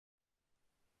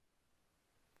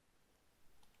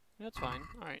That's fine.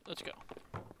 Alright, let's go.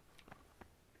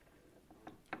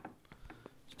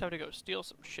 It's time to go steal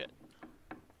some shit.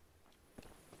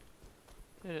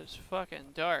 It is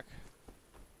fucking dark.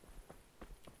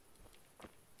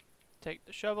 Take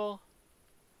the shovel.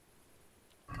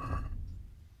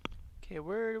 Okay,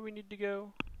 where do we need to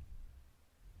go?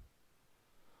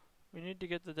 We need to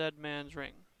get the dead man's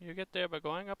ring. You get there by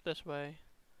going up this way,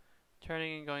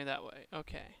 turning and going that way.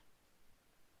 Okay.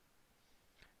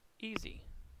 Easy.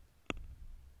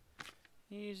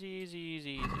 Easy, easy, easy,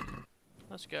 easy.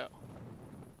 Let's go.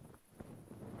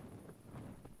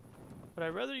 Would I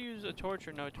rather use a torch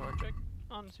or no torch? I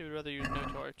honestly would rather use no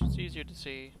torch. It's easier to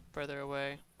see further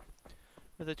away.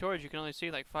 With a torch, you can only see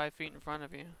like 5 feet in front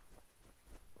of you.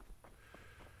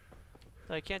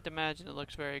 So I can't imagine it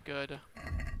looks very good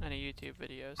in a YouTube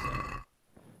video, so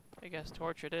I guess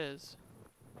torch it is.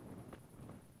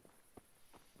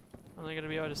 I'm only going to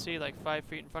be able to see like 5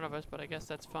 feet in front of us, but I guess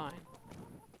that's fine.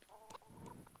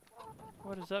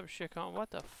 What is up, Shikon?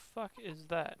 What the fuck is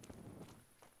that?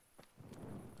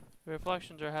 The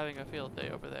reflections are having a field day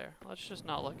over there. Let's just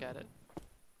not look at it.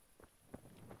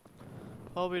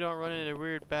 Hope we don't run into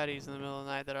weird baddies in the middle of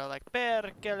the night that are like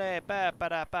Perkele pa pa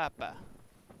da pa pa.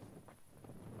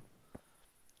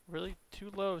 Really?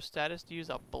 Too low of status to use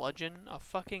a bludgeon? A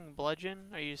fucking bludgeon?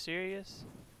 Are you serious?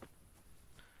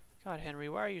 God, Henry,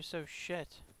 why are you so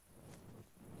shit?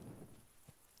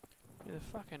 You're the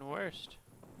fucking worst.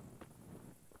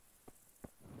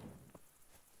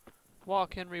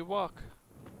 Walk, Henry, walk.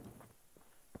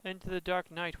 Into the dark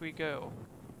night we go.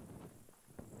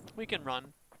 We can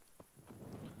run.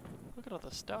 Look at all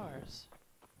the stars.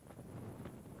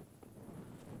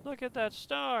 Look at that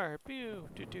star! Pew!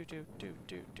 Do do do do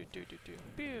do do do do do.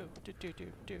 Pew! Do do do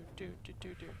do do do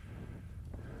do do.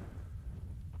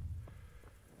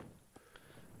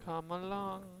 Come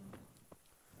along.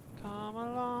 Come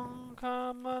along,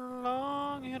 come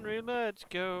along, Henry, let's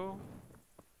go.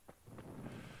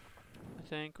 I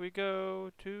think we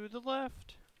go to the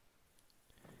left.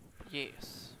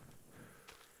 Yes.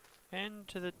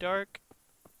 Into the dark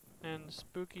and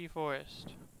spooky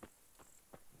forest.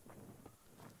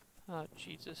 Oh,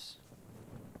 Jesus.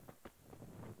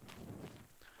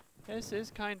 This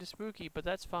is kinda spooky, but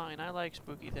that's fine. I like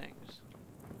spooky things.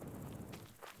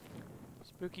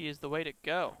 Spooky is the way to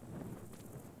go.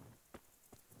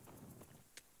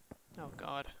 Oh,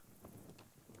 God.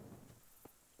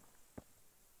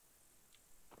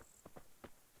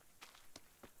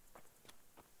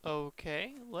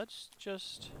 Okay, let's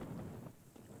just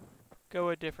go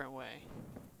a different way.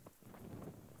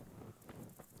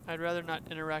 I'd rather not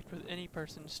interact with any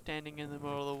person standing in the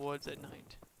middle of the woods at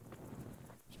night.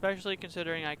 Especially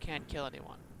considering I can't kill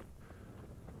anyone.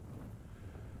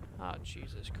 Oh,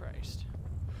 Jesus Christ.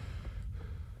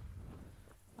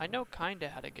 I know kinda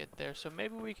how to get there, so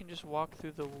maybe we can just walk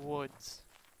through the woods.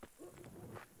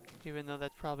 Even though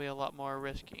that's probably a lot more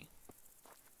risky.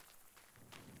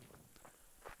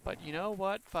 But you know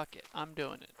what? Fuck it. I'm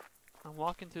doing it. I'm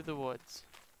walking through the woods.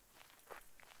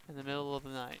 In the middle of the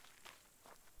night.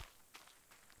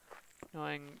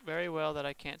 Knowing very well that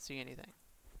I can't see anything.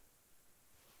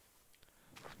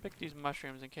 Let's pick these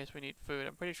mushrooms in case we need food.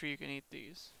 I'm pretty sure you can eat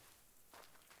these.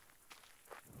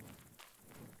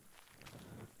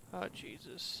 Oh,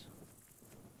 Jesus.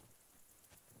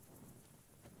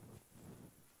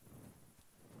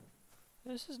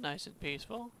 This is nice and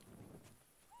peaceful.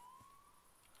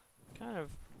 Kind of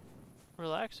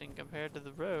relaxing compared to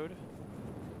the road.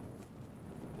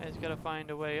 I just gotta find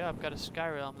a way up. Gotta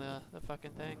Skyrim the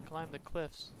fucking thing. Climb the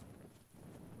cliffs.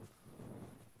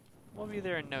 We'll be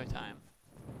there in no time.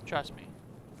 Trust me.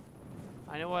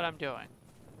 I know what I'm doing.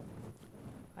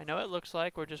 I know it looks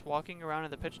like we're just walking around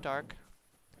in the pitch dark.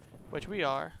 Which we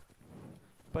are.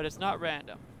 But it's not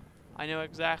random. I know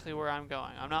exactly where I'm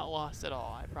going. I'm not lost at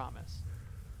all, I promise.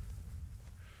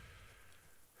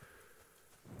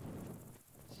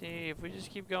 See, if we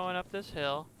just keep going up this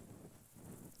hill,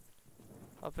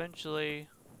 eventually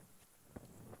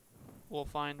we'll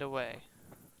find a way.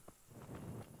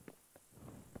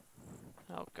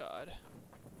 Oh, God.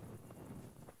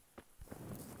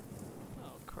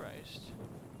 Oh, Christ.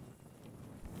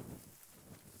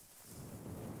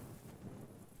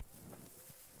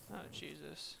 Oh,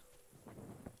 Jesus.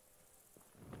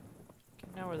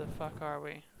 Okay, now where the fuck are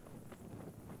we?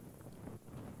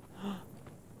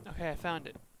 Okay, I found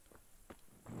it.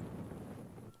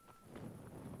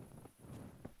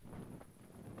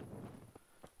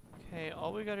 Okay,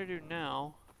 all we gotta do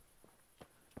now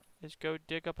is go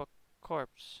dig up a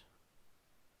corpse.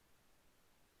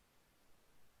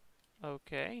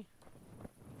 Okay.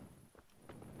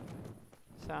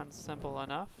 Sounds simple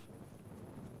enough.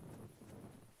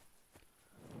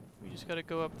 We just gotta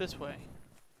go up this way.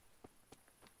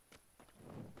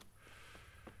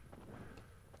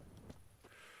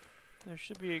 There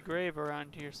should be a grave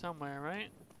around here somewhere, right?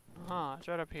 Uh-huh, it's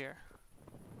right up here.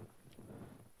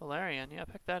 Valerian, yeah,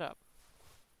 pick that up.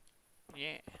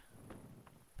 Yeah.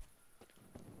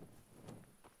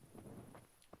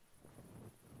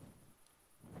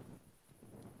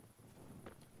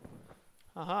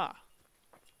 Aha.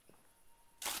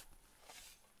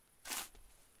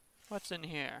 What's in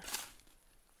here?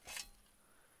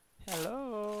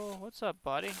 Hello, what's up,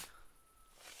 buddy?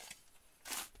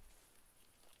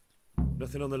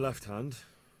 Nothing on the left hand.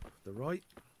 The right?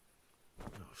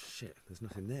 Oh shit, there's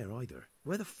nothing there either.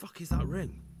 Where the fuck is that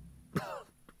ring?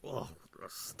 Oh, the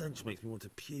stench makes me want to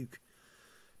puke.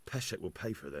 Peshek will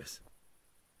pay for this.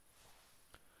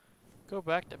 Go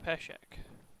back to Peshek.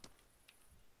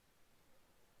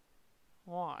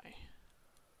 Why?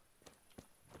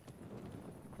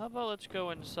 How about let's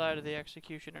go inside of the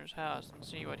executioner's house and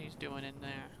see what he's doing in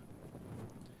there.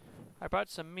 I brought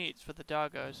some meats for the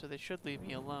doggos, so they should leave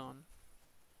me alone.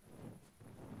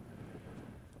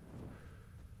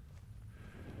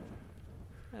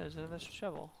 There's another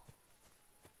shovel.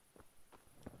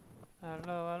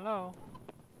 Hello, hello.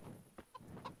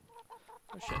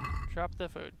 Oh shit, drop the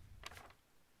food.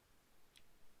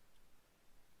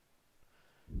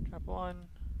 Drop one.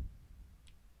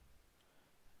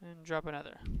 And drop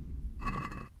another.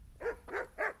 Oh,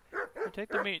 take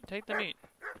the meat, take the meat.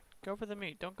 Go for the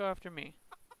meat, don't go after me.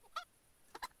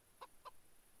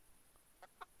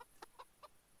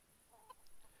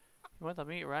 You want the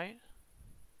meat, right?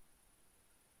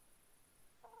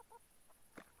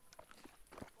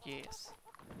 Yes.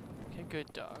 Okay,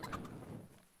 good dog.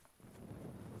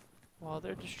 While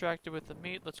they're distracted with the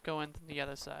meat, let's go in the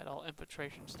other side, all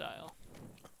infiltration style.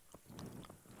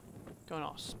 Going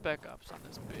all spec ups on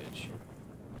this bitch.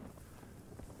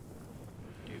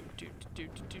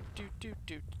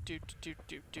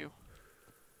 Do.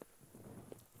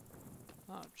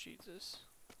 Oh, Jesus.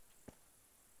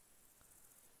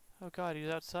 Oh god, he's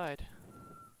outside.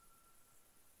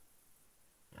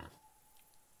 Who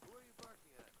are you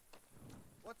barking at?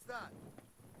 What's that?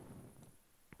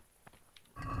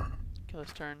 Okay,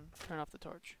 let's turn off the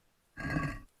torch.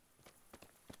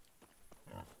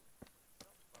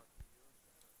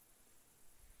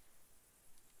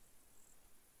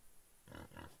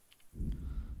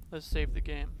 Let's save the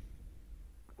game.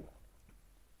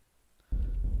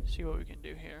 See what we can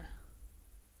do here.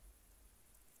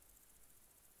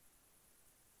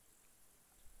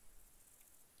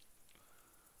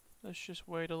 Let's just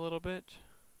wait a little bit.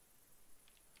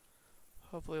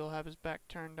 Hopefully he'll have his back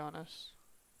turned on us.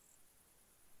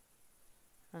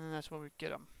 And then that's when we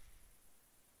get him.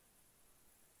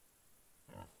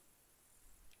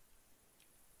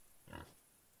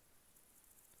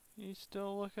 He's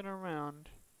still looking around.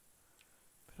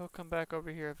 But he'll come back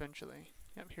over here eventually.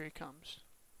 Yep, here he comes.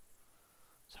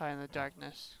 It's high in the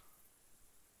darkness.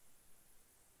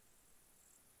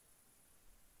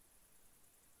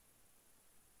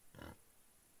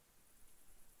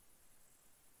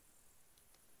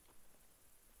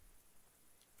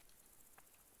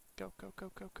 Go, go,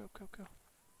 go, go, go, go, go.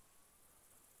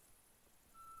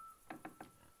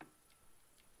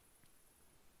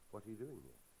 What are you doing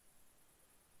here?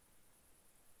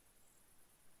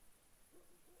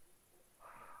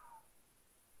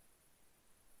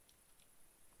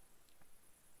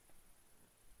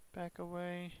 Back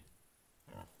away.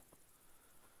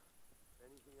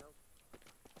 Anything else?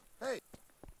 Hey!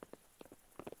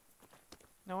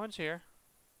 No one's here.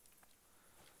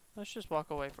 Let's just walk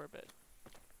away for a bit.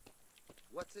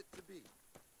 What's it to be?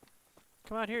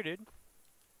 Come out here, dude.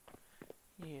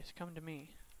 Yes, come to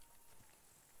me.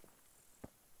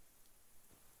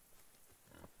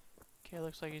 Okay,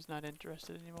 looks like he's not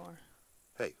interested anymore.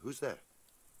 Hey, who's there?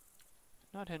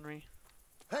 Not Henry.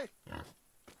 Hey!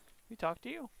 We talked to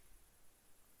you.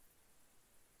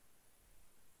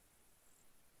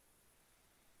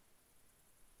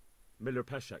 Miller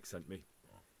Peshek sent me.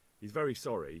 He's very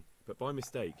sorry, but by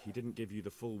mistake he didn't give you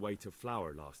the full weight of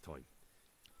flour last time.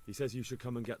 He says you should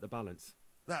come and get the balance.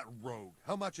 That rogue.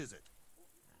 How much is it?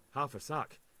 Half a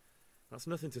sack. That's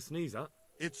nothing to sneeze at.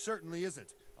 It certainly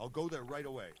isn't. I'll go there right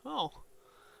away. Oh.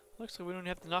 Looks like we don't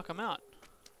have to knock him out.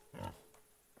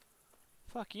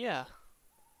 Fuck yeah.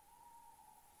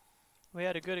 We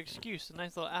had a good excuse, a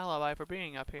nice little alibi for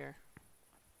being up here.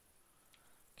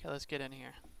 Okay, let's get in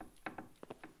here.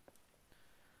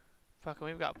 Fucking,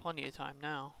 we've got plenty of time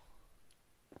now.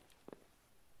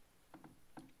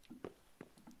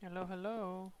 Hello,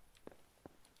 hello.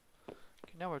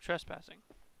 Okay, now we're trespassing.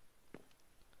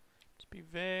 Just be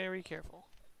very careful.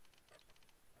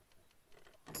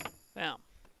 Bam.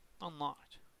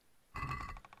 Unlocked.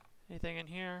 Anything in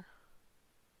here?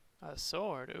 A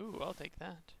sword. Ooh, I'll take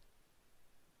that.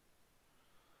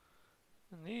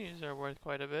 And these are worth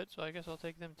quite a bit, so I guess I'll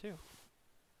take them too.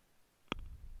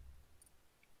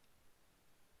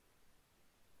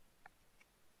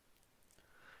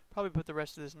 Probably put the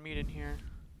rest of this meat in here.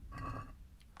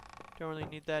 Don't really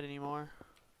need that anymore.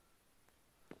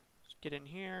 Let's get in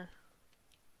here.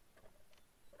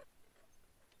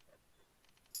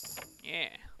 Yeah.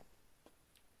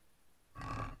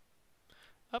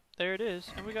 Up there it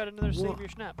is, and we got another Save Your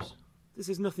Schnapps. This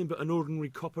is nothing but an ordinary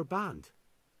copper band.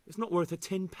 It's not worth a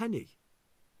 10 penny.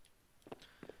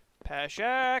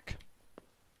 Pashak!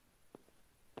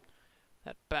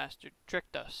 That bastard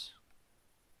tricked us.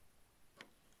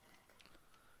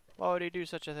 Why would he do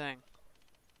such a thing?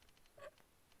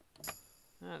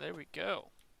 Ah, there we go.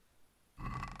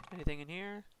 Anything in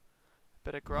here?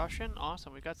 Bit of groschen?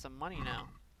 Awesome, we got some money now.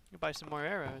 We buy some more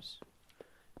arrows.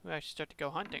 We actually start to go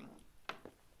hunting.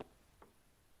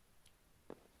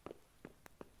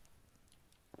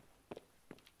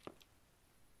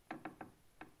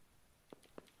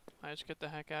 Let's get the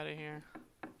heck out of here.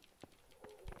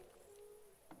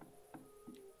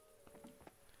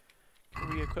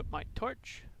 Can we equip my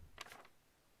torch?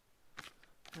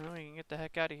 No, we can get the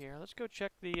heck out of here. Let's go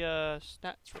check the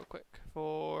stats real quick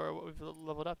for what we've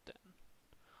leveled up then.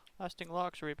 Lasting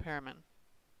locks or repairman.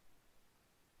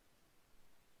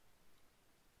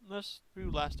 Let's do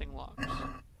lasting locks.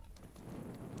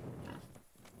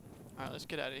 Alright, let's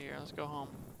get out of here. Let's go home.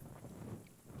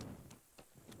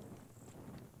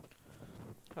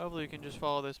 Hopefully we can just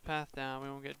follow this path down. We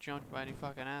won't get jumped by any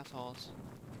fucking assholes.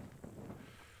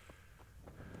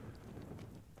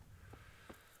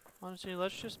 Honestly,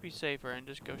 let's just be safer and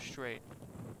just go straight.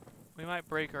 We might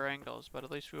break our ankles, but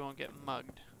at least we won't get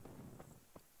mugged.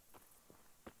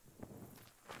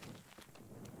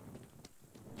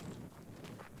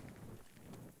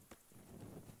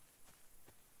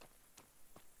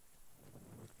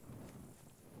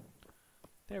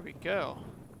 There we go.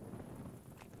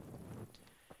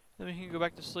 Then we can go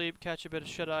back to sleep, catch a bit of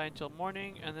shut-eye until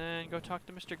morning, and then go talk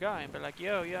to Mr. Guy and be like,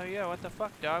 yo, what the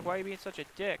fuck, dog? Why are you being such a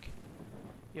dick?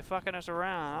 You're fucking us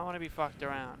around. I don't want to be fucked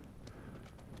around.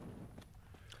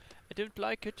 I don't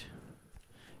like it.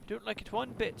 I don't like it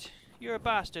one bit. You're a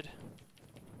bastard.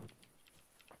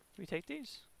 We take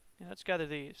these? Yeah, let's gather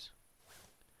these.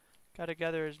 Gotta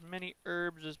gather as many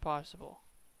herbs as possible.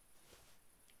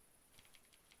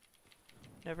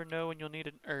 Never know when you'll need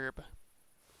an herb.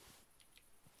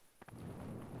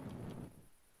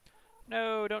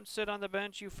 No, don't sit on the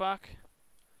bench, you fuck.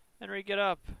 Henry, get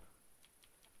up.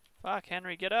 Fuck,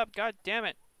 Henry, get up. God damn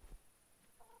it.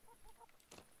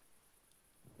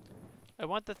 I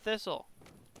want the thistle.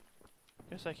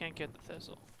 Guess I can't get the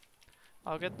thistle.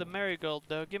 I'll get the marigold,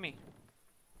 though. Gimme.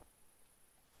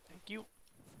 Thank you.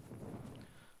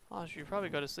 Oh, I should probably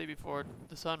go to sleep before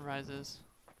the sun rises.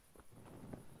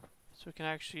 So we can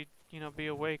actually, you know, be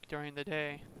awake during the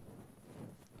day.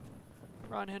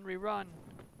 Run, Henry, run.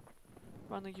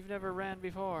 Run like you've never ran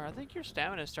before. I think your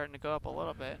stamina is starting to go up a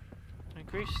little bit.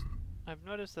 I've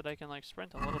noticed that I can like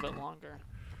sprint a little bit longer.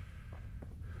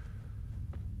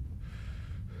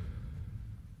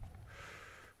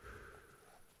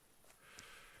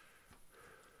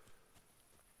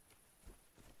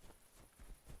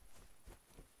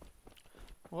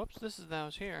 Whoops, this is now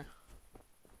here.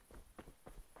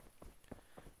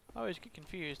 I always get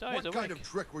confused. Oh, What kind of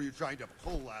trick were you trying to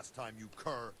pull last time, you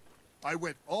cur? I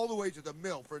went all the way to the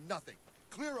mill for nothing.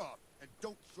 Clear off and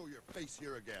don't show your face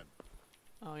here again.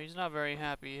 Oh, he's not very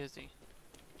happy, is he?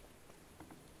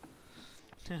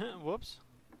 Whoops.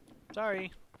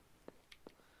 Sorry.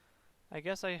 I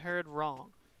guess I heard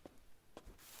wrong.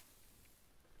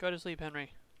 Go to sleep,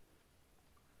 Henry.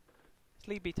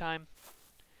 Sleepy time.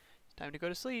 It's time to go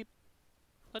to sleep.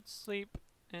 Let's sleep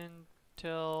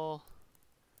until...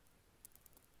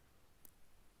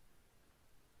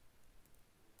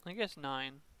 I guess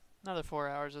 9. Another 4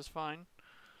 hours is fine.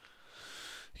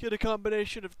 Get a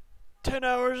combination of 10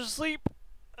 hours of sleep.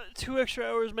 2 extra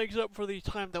hours makes up for the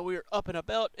time that we are up and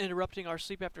about, interrupting our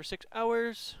sleep after 6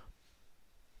 hours.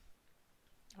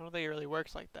 I don't think it really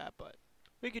works like that, but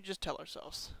we could just tell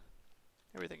ourselves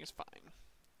everything is fine.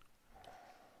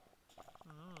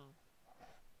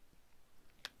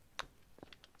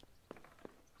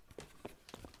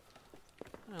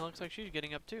 It looks like she's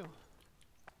getting up too.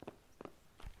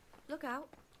 Look out.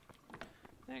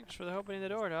 Thanks for opening the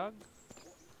door, dog.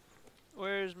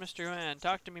 Where's Mr. Man?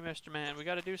 Talk to me, Mr. Man. We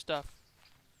gotta do stuff.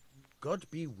 God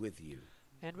be with you.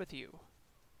 And with you.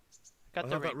 Got I'll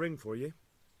the have ring. that ring for you.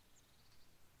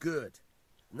 Good.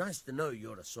 Nice to know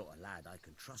you're the sort of lad I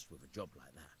can trust with a job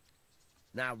like that.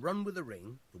 Now run with the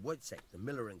ring to Wojciech, the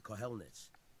miller in Kohelnitz.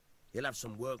 He'll have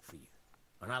some work for you,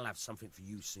 and I'll have something for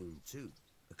you soon too.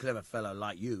 A clever fellow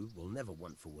like you will never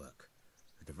want for work.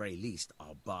 At the very least,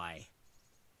 I'll buy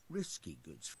risky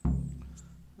goods.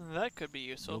 That could be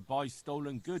useful. You'll buy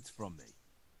stolen goods from me.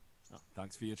 Oh,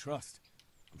 thanks for your trust.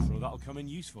 I'm sure that'll come in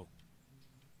useful.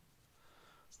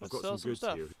 I've Let's got sell some goods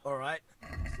stuff. here. All right. See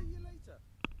you later.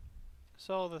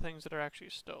 Sell the things that are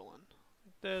actually stolen.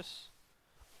 Like this,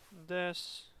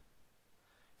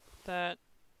 that.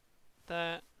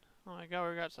 Oh my god,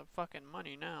 we got some fucking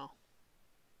money now.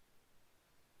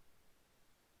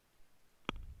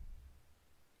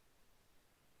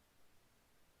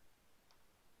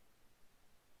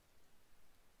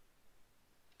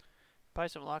 Buy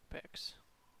some lockpicks.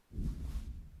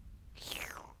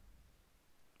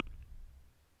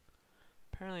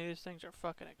 Apparently these things are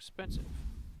fucking expensive.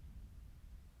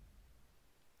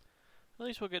 At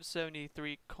least we'll get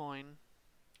 73 coin.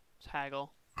 Let's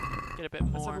haggle. Get a bit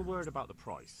Let's have a more. word about the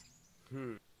price.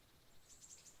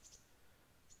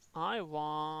 I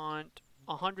want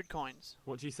 100 coins.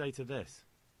 What do you say to this?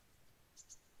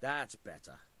 That's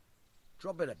better.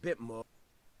 Drop it a bit more.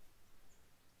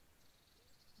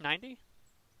 90?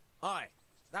 Aye,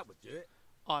 that would do it.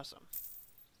 Awesome.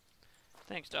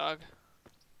 Thanks, dog.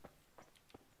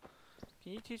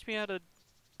 Can you teach me how to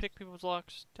pick people's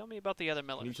locks? Tell me about the other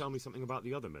millers. Can you tell me something about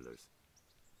the other millers?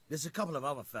 There's a couple of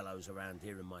other fellows around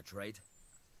here in my trade.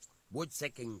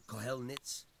 Wojciech in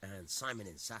Kohelnitz and Simon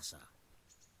in Sassa.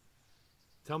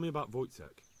 Tell me about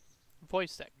Wojciech.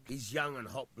 Voice tech. He's young and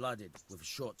hot-blooded with a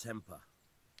short temper.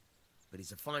 But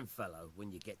he's a fine fellow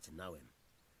when you get to know him.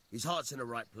 His heart's in the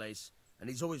right place, and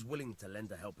he's always willing to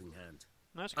lend a helping hand.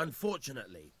 That's good.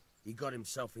 Unfortunately, he got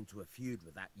himself into a feud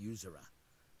with that usurer,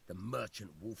 the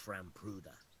merchant Wolfram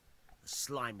Pruder. A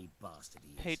slimy bastard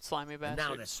he is. Hate slimy And now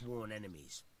they're bastards. sworn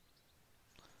enemies.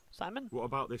 Simon? What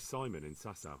about this Simon in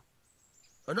Sasau?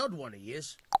 An odd one he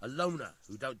is, a loner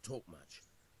who don't talk much.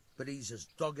 But he's as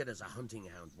dogged as a hunting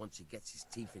hound once he gets his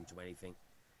teeth into anything.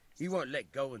 He won't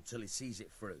let go until he sees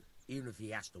it through, even if he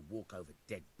has to walk over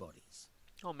dead bodies.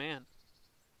 Oh man.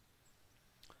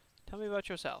 Tell me about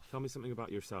yourself. Tell me something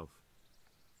about yourself.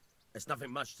 There's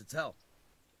nothing much to tell.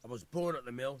 I was born at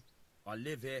the mill, I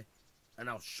live here, and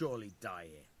I'll surely die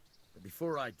here. But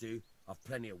before I do, I've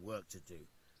plenty of work to do,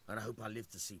 and I hope I live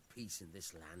to see peace in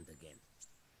this land again.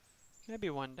 Maybe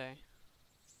one day.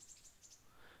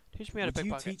 Teach me how to Would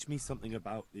you pickpocket. teach me something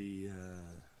about the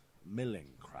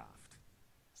milling craft?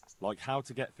 Like how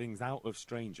to get things out of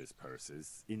strangers'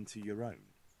 purses into your own?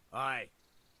 Aye,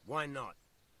 why not?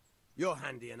 You're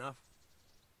handy enough.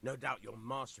 No doubt you'll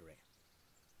master it.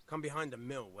 Come behind the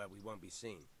mill where we won't be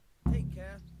seen. Take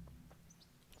care.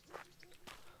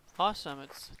 Awesome,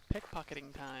 it's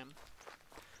pickpocketing time.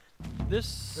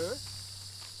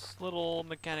 This little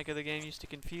mechanic of the game used to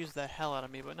confuse the hell out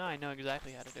of me, but now I know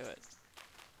exactly how to do it.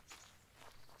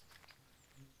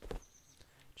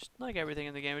 Just like everything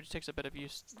in the game, it just takes a bit of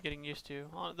getting used to.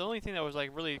 The only thing that was like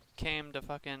really came to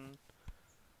fucking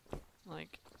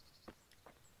like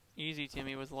easy to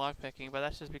me was lockpicking, but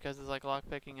that's just because it's like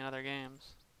lockpicking in other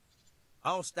games.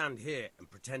 I'll stand here and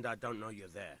pretend I don't know you're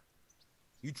there.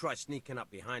 You try sneaking up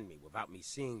behind me without me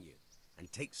seeing you,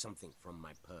 and take something from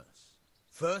my purse.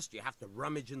 First, you have to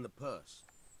rummage in the purse.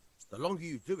 The longer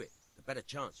you do it, the better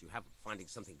chance you have of finding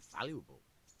something valuable,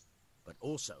 but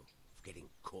also of getting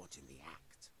caught in the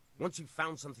act. Once you've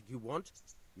found something you want,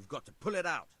 you've got to pull it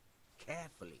out,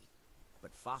 carefully,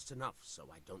 but fast enough so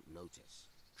I don't notice.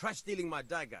 Try stealing my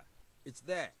dagger. It's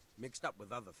there, mixed up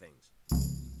with other things.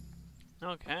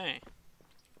 Okay.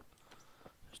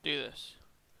 Let's do this.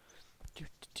 Do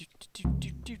do do do do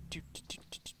do do do do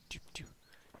do do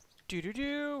do do do do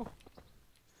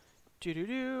do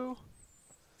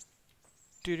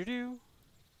do do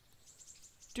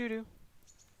do do.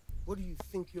 What do you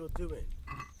think you're doing?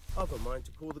 I've a mind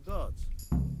to call the guards.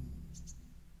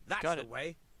 That's Got the it.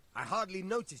 way. I hardly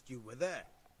noticed you were there.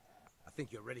 I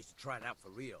think you're ready to try it out for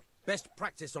real. Best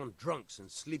practice on drunks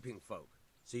and sleeping folk,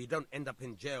 so you don't end up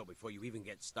in jail before you even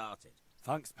get started.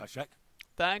 Thanks, Peshek.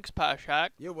 Thanks, Pashak.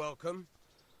 You're welcome.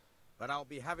 But I'll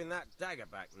be having that dagger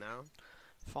back now.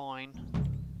 Fine.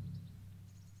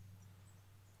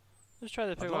 Let's try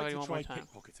the I'd like pickpocketing to one try more time.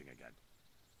 pickpocketing again.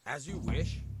 As you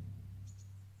wish.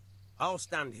 I'll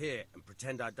stand here and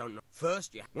pretend I don't know.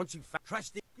 First, once you've found... Try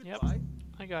stealing... Yep. Goodbye.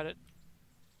 I got it.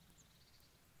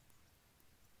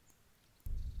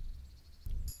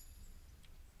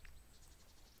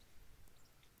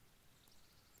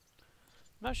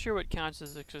 I'm not sure what counts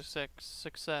as a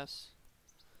success.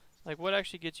 Like, what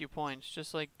actually gets you points?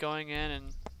 Just like going in and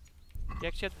you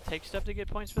actually have to take stuff to get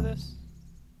points for this?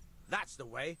 That's the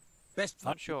way. Best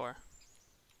Not sure.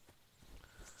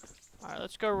 Alright,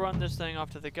 let's go run this thing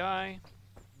off to the guy.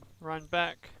 Run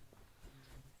back.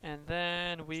 And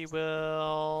then we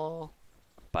will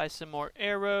buy some more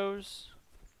arrows.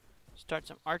 Start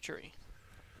some archery.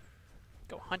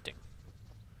 Go hunting.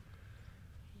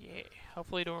 Yeah.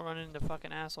 Hopefully don't run into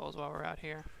fucking assholes while we're out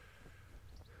here.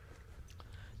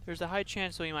 There's a high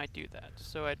chance that we might do that.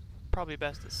 So I'd probably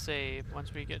best to save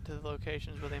once we get to the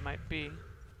locations where they might be.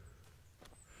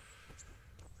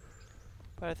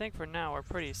 But I think for now we're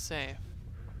pretty safe.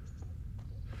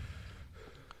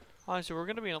 Honestly, we're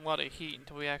gonna be in a lot of heat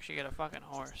until we actually get a fucking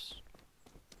horse.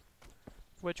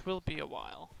 Which will be a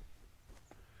while.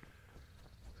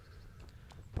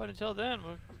 But until then,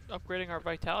 we're upgrading our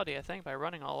vitality, I think, by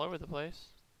running all over the place.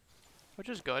 Which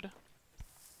is good.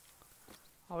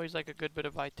 Always like a good bit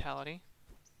of vitality.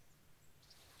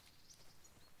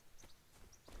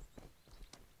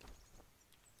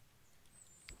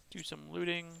 Do some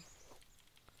looting.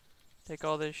 Take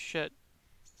all this shit.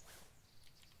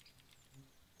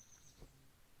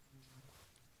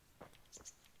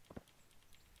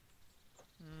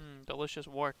 Delicious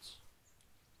warts.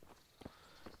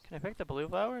 Can I pick the blue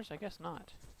flowers? I guess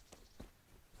not.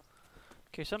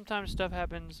 Okay, sometimes stuff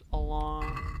happens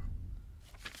along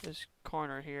this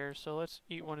corner here, so let's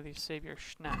eat one of these savior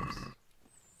schnapps.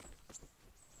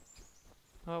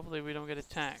 Hopefully we don't get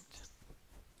attacked.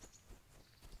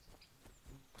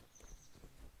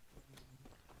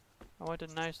 I want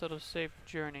a nice little safe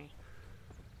journey.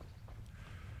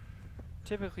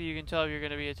 Typically you can tell if you're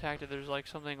going to be attacked if there's like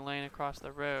something laying across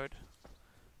the road.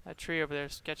 That tree over there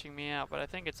is sketching me out, but I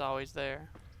think it's always there.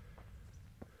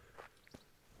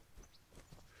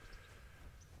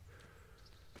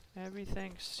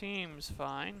 Everything seems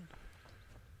fine.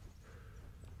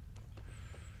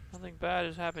 Nothing bad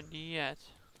has happened yet.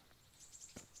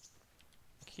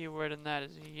 Keyword in that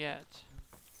is yet.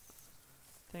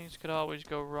 Things could always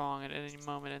go wrong at any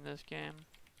moment in this game.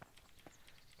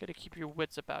 Gotta keep your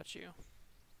wits about you.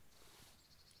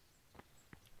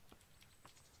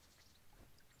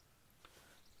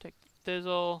 Take the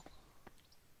thizzle.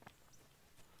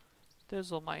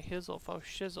 Thizzle my hizzle fo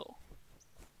shizzle.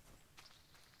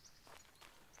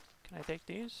 Can I take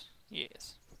these?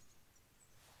 Yes.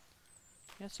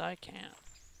 Yes, I can.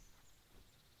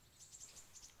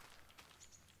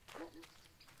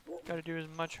 Gotta do as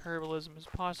much herbalism as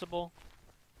possible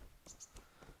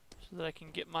so that I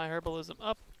can get my herbalism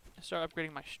up and start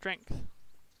upgrading my strength.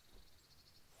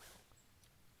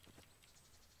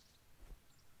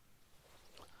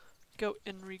 Go,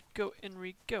 Enri, go,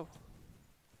 Enri, go.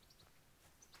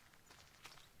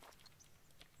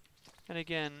 And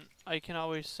again, I can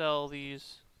always sell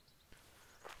these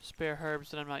spare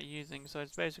herbs that I'm not using, so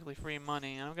it's basically free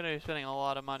money. And I'm going to be spending a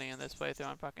lot of money in this playthrough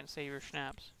on fucking savior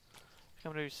schnapps.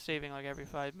 I'm going to be saving like every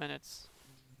 5 minutes.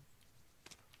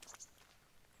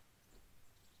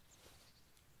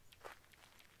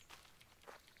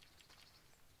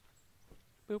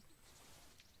 Boop.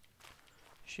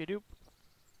 Shadoop.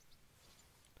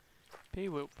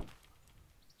 Pee-whoop.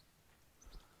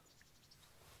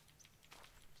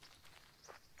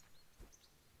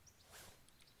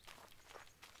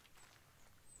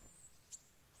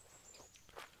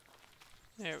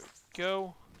 There we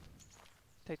go.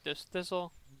 Take this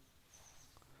thistle.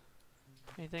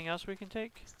 Anything else we can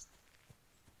take?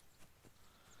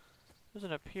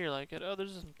 Doesn't appear like it. Oh,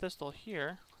 there's some thistle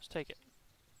here. Let's take it.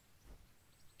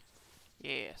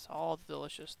 Yes, all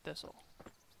delicious thistle.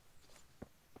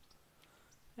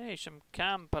 Hey, some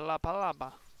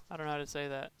campalapalaba. I don't know how to say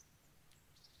that.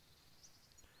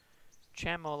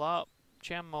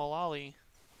 Chamolali.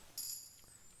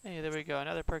 Hey, there we go.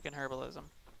 Another perk in herbalism.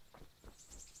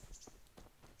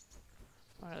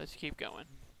 Alright, let's keep going.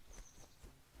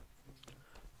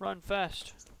 Run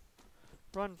fast.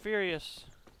 Run furious.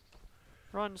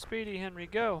 Run speedy, Henry,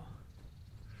 go.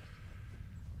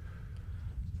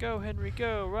 Go, Henry,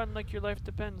 go. Run like your life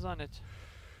depends on it.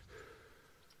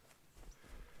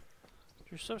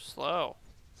 You're so slow.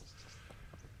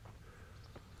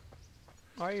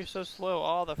 Why are you so slow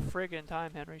all the friggin'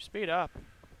 time, Henry? Speed up.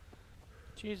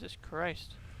 Jesus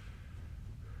Christ.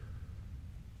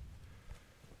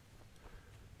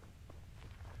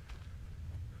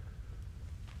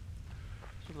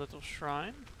 It's a little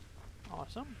shrine.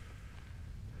 Awesome.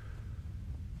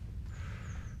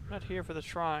 I'm not here for the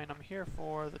shrine, I'm here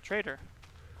for the trader.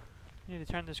 I need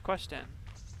to turn this quest in.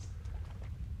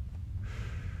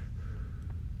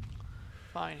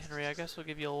 Fine, Henry, I guess we'll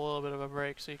give you a little bit of a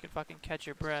break so you can fucking catch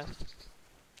your breath.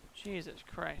 Jesus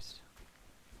Christ.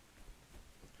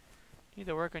 Need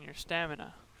to work on your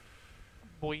stamina,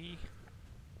 boy.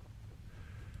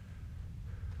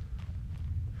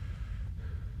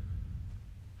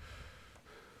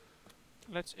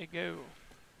 Let's go.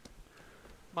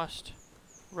 Must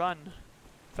run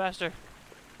faster.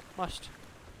 Must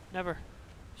never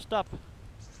stop.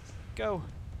 Go,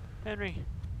 Henry.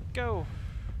 Go.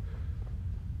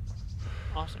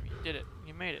 Awesome, you did it.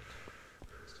 You made it.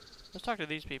 Let's talk to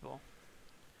these people.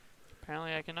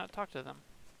 Apparently I cannot talk to them.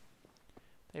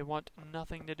 They want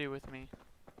nothing to do with me.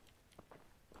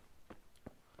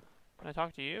 Can I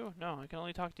talk to you? No, I can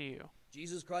only talk to you.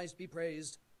 Jesus Christ be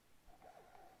praised.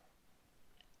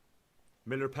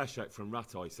 Miller Peshek from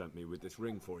Ratai sent me with this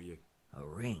ring for you. A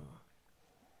ring?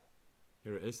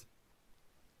 Here it is.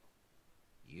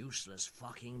 Useless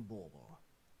fucking bauble.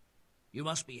 You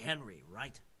must be Henry,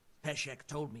 right? Peshek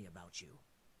told me about you.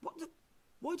 What the...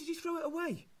 Why did you throw it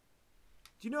away?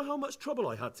 Do you know how much trouble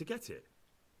I had to get it?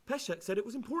 Peshek said it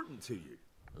was important to you.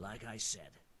 Like I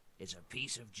said, it's a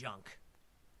piece of junk.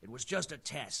 It was just a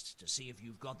test to see if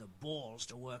you've got the balls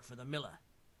to work for the miller.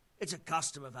 It's a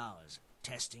custom of ours,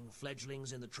 testing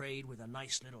fledglings in the trade with a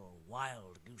nice little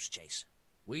wild goose chase.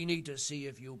 We need to see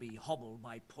if you'll be hobbled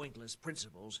by pointless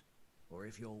principles, or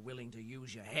if you're willing to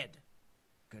use your head.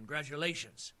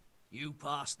 Congratulations. You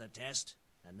passed the test,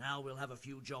 and now we'll have a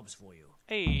few jobs for you.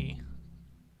 Hey.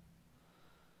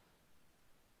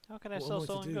 How can I What sell am I to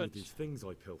stolen do goods? with these things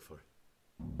I pilfer?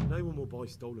 No one will buy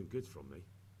stolen goods from me.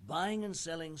 Buying and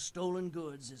selling stolen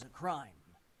goods is a crime.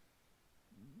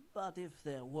 But if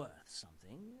they're worth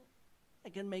something, I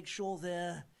can make sure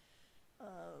they're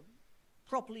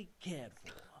properly cared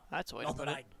for. That's the way to Not put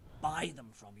that it. I'd buy them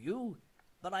from you,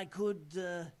 but I could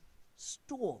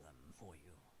store them for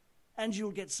you. And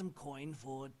you'll get some coin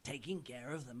for taking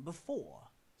care of them before.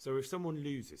 So if someone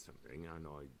loses something, and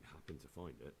I happen to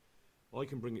find it, I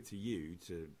can bring it to you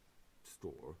to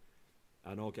store,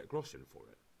 and I'll get groschen for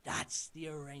it. That's the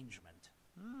arrangement.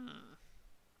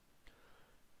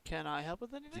 Can I help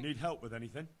with Do you anything? need help with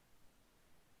anything?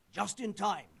 Just in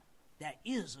time. There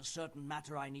is a certain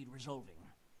matter I need resolving.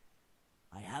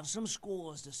 I have some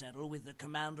scores to settle with the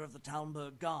commander of the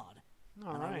Talmberg Guard,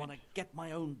 and I want to get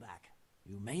my own back.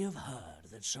 You may have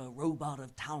heard that Sir Robart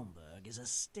of Talmberg is a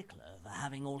stickler for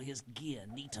having all his gear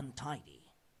neat and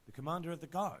tidy. The commander of the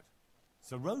guard?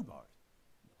 Sir Robart?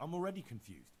 I'm already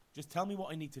confused. Just tell me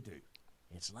what I need to do.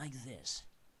 It's like this.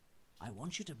 I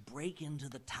want you to break into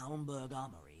the Talmberg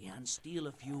armory and steal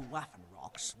a few Waffen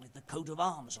rocks with the coat of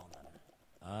arms on them.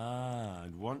 Ah,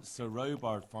 and once Sir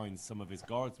Robart finds some of his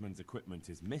guardsmen's equipment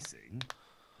is missing...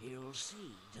 He'll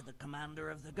see to the commander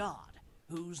of the guard,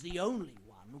 who's the only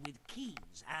one with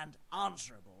keys and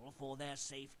answerable for their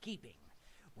safekeeping.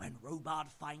 When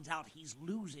Robart finds out he's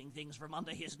losing things from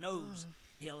under his nose,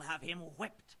 he'll have him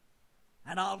whipped.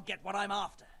 And I'll get what I'm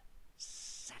after.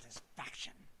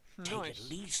 Satisfaction. Take Nice. at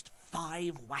least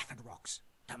 5 Waffen rocks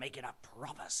to make it a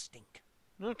proper stink.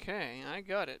 Okay, I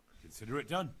got it. Consider it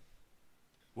done.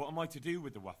 What am I to do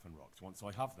with the Waffen rocks once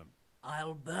I have them?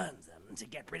 I'll burn them to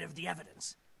get rid of the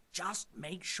evidence. Just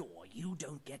make sure you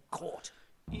don't get caught.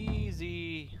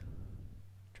 Easy.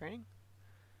 Training?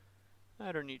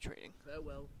 I don't need training.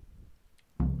 Farewell.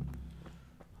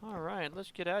 Alright,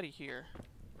 let's get out of here.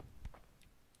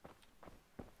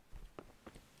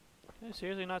 Can I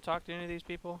seriously not talk to any of these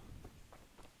people?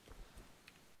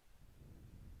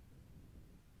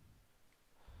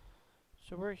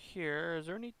 So we're here. Is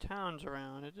there any towns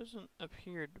around? It doesn't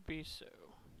appear to be so.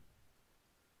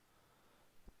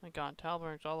 My god,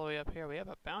 Talberg's all the way up here. We have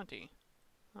a bounty.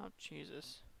 Oh,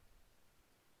 Jesus.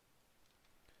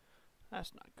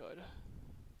 That's not good.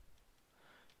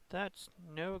 That's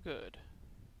no good.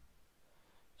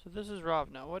 So this is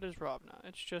Ravna. What is Ravna?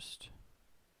 It's just...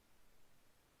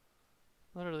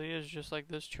 literally is just like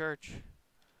this church.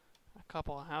 A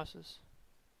couple of houses.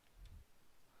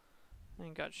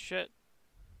 Ain't got shit.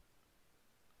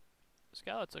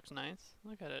 Skalitz looks nice.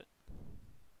 Look at it.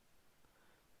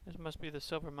 This must be the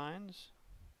silver mines.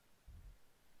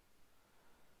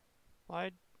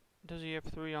 Why does he have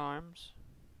 3 arms?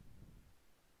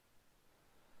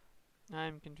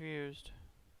 I'm confused.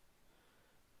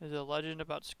 Is it a legend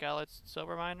about Skalitz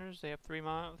silver miners? They have 3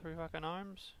 fucking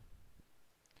arms?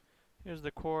 Here's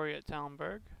the quarry at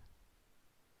Talmberg.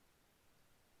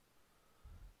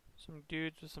 Some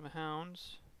dudes with some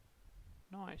hounds.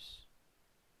 Nice.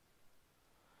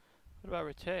 What about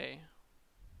Rete?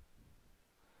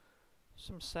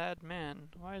 Some sad man.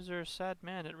 Why is there a sad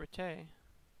man at Rete?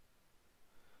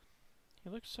 He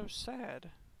looks so sad.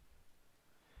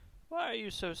 Why are you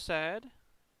so sad?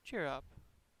 Cheer up.